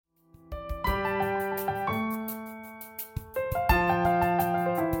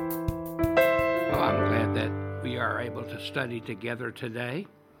to study together today.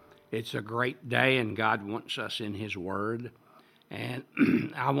 It's a great day, and God wants us in His Word. And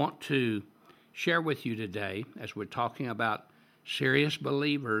I want to share with you today, as we're talking about serious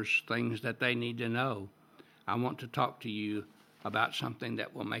believers, things that they need to know. I want to talk to you about something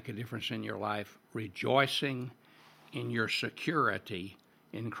that will make a difference in your life, rejoicing in your security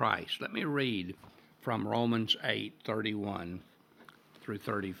in Christ. Let me read from Romans 8:31 through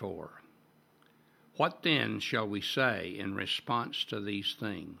 34. What then shall we say in response to these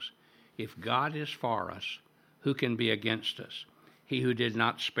things? If God is for us, who can be against us? He who did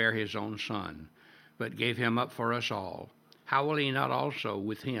not spare his own Son, but gave him up for us all, how will he not also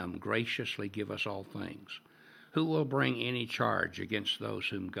with him graciously give us all things? Who will bring any charge against those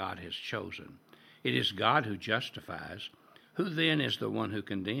whom God has chosen? It is God who justifies. Who then is the one who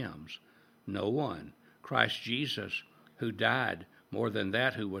condemns? No one. Christ Jesus, who died, more than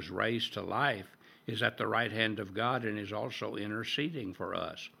that, who was raised to life, is at the right hand of God and is also interceding for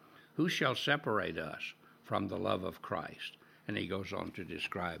us. Who shall separate us from the love of Christ? And he goes on to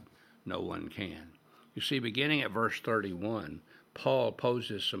describe no one can. You see, beginning at verse 31, Paul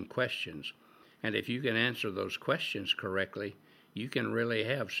poses some questions. And if you can answer those questions correctly, you can really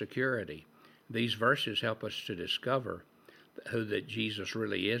have security. These verses help us to discover who that Jesus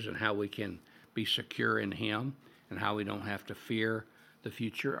really is and how we can be secure in him and how we don't have to fear the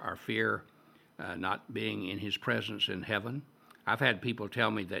future or fear not being in his presence in heaven. I've had people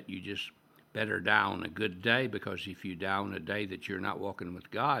tell me that you just better die on a good day, because if you die on a day that you're not walking with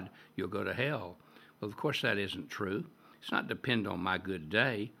God, you'll go to hell. Well, of course, that isn't true. It's not depend on my good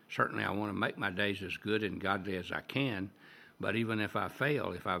day. Certainly, I want to make my days as good and godly as I can. But even if I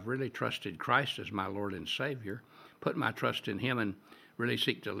fail, if I've really trusted Christ as my Lord and Savior, put my trust in him and really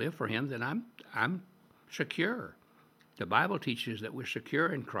seek to live for him, then I'm secure. The Bible teaches that we're secure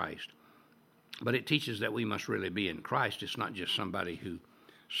in Christ. But it teaches that we must really be in Christ. It's not just somebody who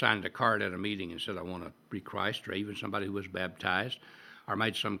signed a card at a meeting and said, I want to be Christ, or even somebody who was baptized or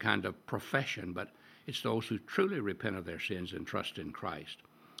made some kind of profession, but it's those who truly repent of their sins and trust in Christ.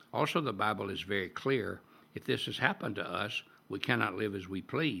 Also, the Bible is very clear. If this has happened to us, we cannot live as we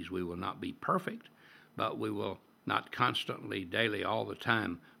please. We will not be perfect, but we will not constantly, daily, all the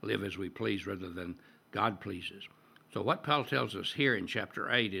time, live as we please rather than God pleases. So what Paul tells us here in chapter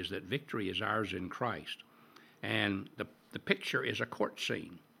 8 is that victory is ours in Christ. And the picture is a court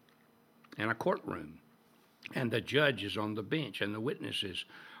scene and a courtroom. And the judge is on the bench and the witnesses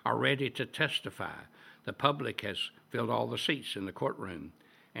are ready to testify. The public has filled all the seats in the courtroom.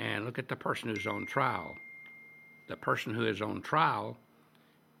 And look at the person who's on trial. The person who is on trial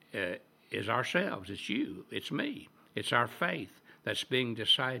is ourselves. It's you. It's me. It's our faith that's being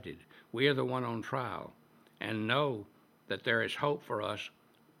decided. We are the one on trial. And know that there is hope for us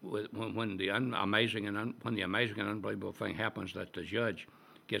when the amazing and unbelievable thing happens, that the judge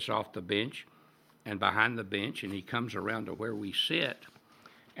gets off the bench and behind the bench, and he comes around to where we sit,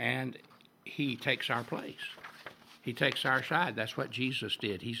 and he takes our place. He takes our side. That's what Jesus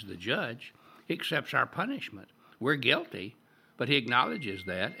did. He's the judge. He accepts our punishment. We're guilty, but he acknowledges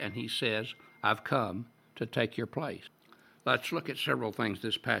that, and he says, I've come to take your place. Let's look at several things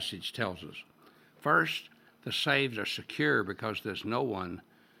this passage tells us. First, the saved are secure because there's no one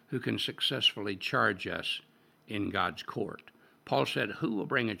who can successfully charge us in God's court. Paul said, who will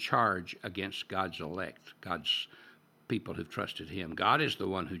bring a charge against God's elect, God's people who've trusted him? God is the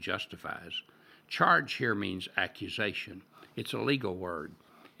one who justifies. Charge here means accusation. It's a legal word.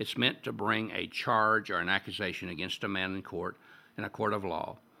 It's meant to bring a charge or an accusation against a man in court, in a court of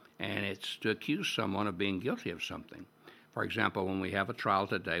law, and it's to accuse someone of being guilty of something. For example, when we have a trial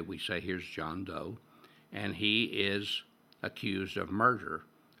today, we say, here's John Doe, and he is accused of murder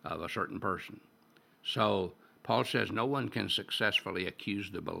of a certain person. So Paul says no one can successfully accuse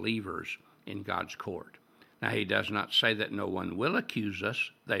the believers in God's court. Now, he does not say that no one will accuse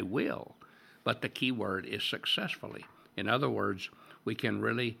us. They will. But the key word is successfully. In other words, who can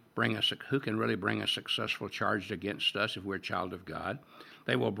really bring a successful charge against us if we're a child of God?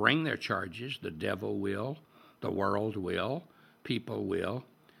 They will bring their charges. The devil will, the world will, people will,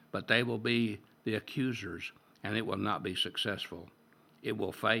 but they will be the accusers, and it will not be successful. It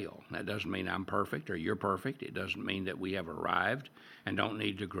will fail. That doesn't mean I'm perfect or you're perfect. It doesn't mean that we have arrived and don't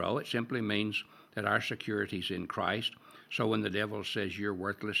need to grow. It simply means that our security is in Christ. So when the devil says you're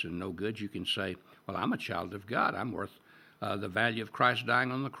worthless and no good, you can say, well, I'm a child of God. I'm worth the value of Christ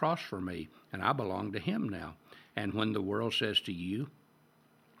dying on the cross for me, and I belong to him now. And when the world says to you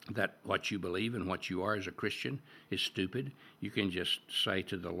that what you believe and what you are as a Christian is stupid, you can just say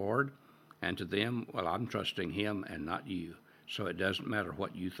to the Lord and to them, well, I'm trusting him and not you. So it doesn't matter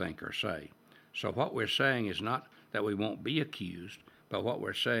what you think or say. So what we're saying is not that we won't be accused, but what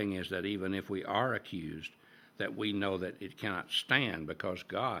we're saying is that even if we are accused, that we know that it cannot stand because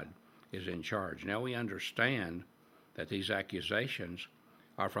God is in charge. Now we understand that these accusations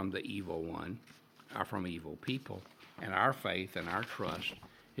are from the evil one, are from evil people, and our faith and our trust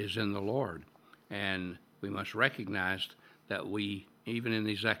is in the Lord. And we must recognize that we, even in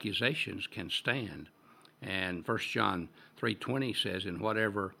these accusations, can stand. And 1 John 3:20 says, "In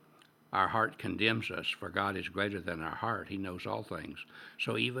whatever our heart condemns us, for God is greater than our heart. He knows all things."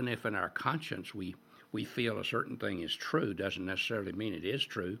 So even if in our conscience we feel a certain thing is true, doesn't necessarily mean it is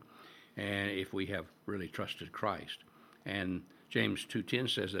true, and if we have really trusted Christ. And James 2:10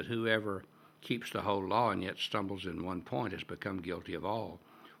 says that whoever keeps the whole law and yet stumbles in one point has become guilty of all.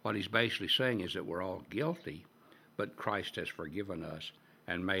 What he's basically saying is that we're all guilty, but Christ has forgiven us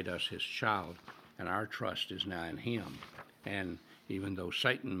and made us his child, and our trust is now in him. And even though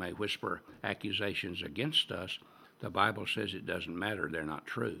Satan may whisper accusations against us, the Bible says it doesn't matter, they're not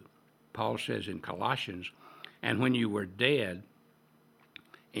true. Paul says in Colossians, "And when you were dead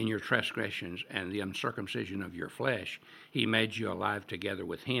in your transgressions and the uncircumcision of your flesh, he made you alive together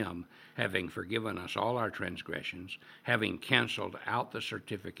with him, having forgiven us all our transgressions, having canceled out the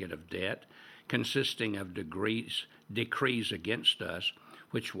certificate of debt, consisting of decrees against us,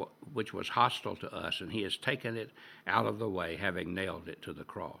 which was hostile to us, and he has taken it out of the way, having nailed it to the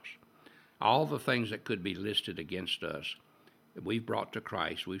cross." All the things that could be listed against us, we've brought to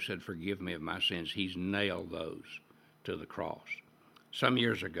Christ. We've said, "Forgive me of my sins." He's nailed those to the cross. Some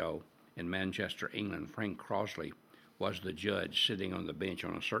years ago in Manchester, England, Frank Crossley was the judge sitting on the bench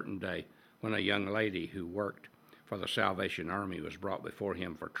on a certain day when a young lady who worked for the Salvation Army was brought before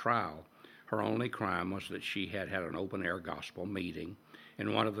him for trial. Her only crime was that she had had an open-air gospel meeting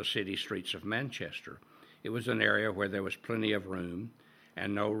in one of the city streets of Manchester. It was an area where there was plenty of room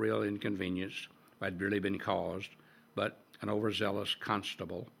and no real inconvenience had really been caused, but an overzealous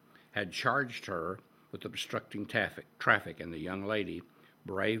constable had charged her with obstructing traffic, and the young lady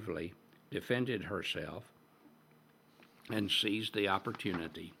bravely defended herself and seized the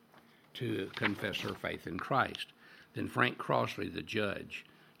opportunity to confess her faith in Christ. Then Frank Crossley, the judge,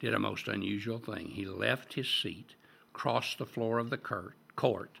 did a most unusual thing. He left his seat, crossed the floor of the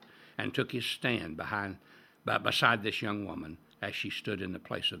court, and took his stand beside this young woman as she stood in the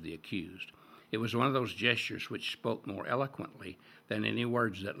place of the accused. It was one of those gestures which spoke more eloquently than any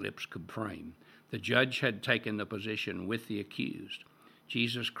words that lips could frame. The judge had taken the position with the accused.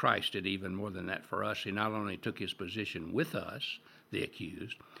 Jesus Christ did even more than that for us. He not only took his position with us, the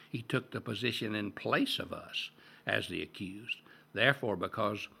accused, he took the position in place of us as the accused. Therefore,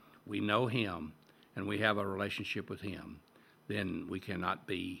 because we know him and we have a relationship with him, then we cannot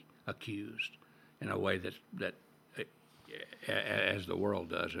be accused in a way that as the world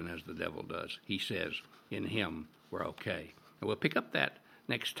does and as the devil does. He says, in him, we're okay. And we'll pick up that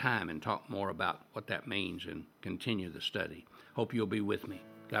next time and talk more about what that means and continue the study. Hope you'll be with me.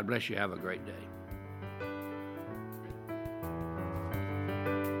 God bless you. Have a great day.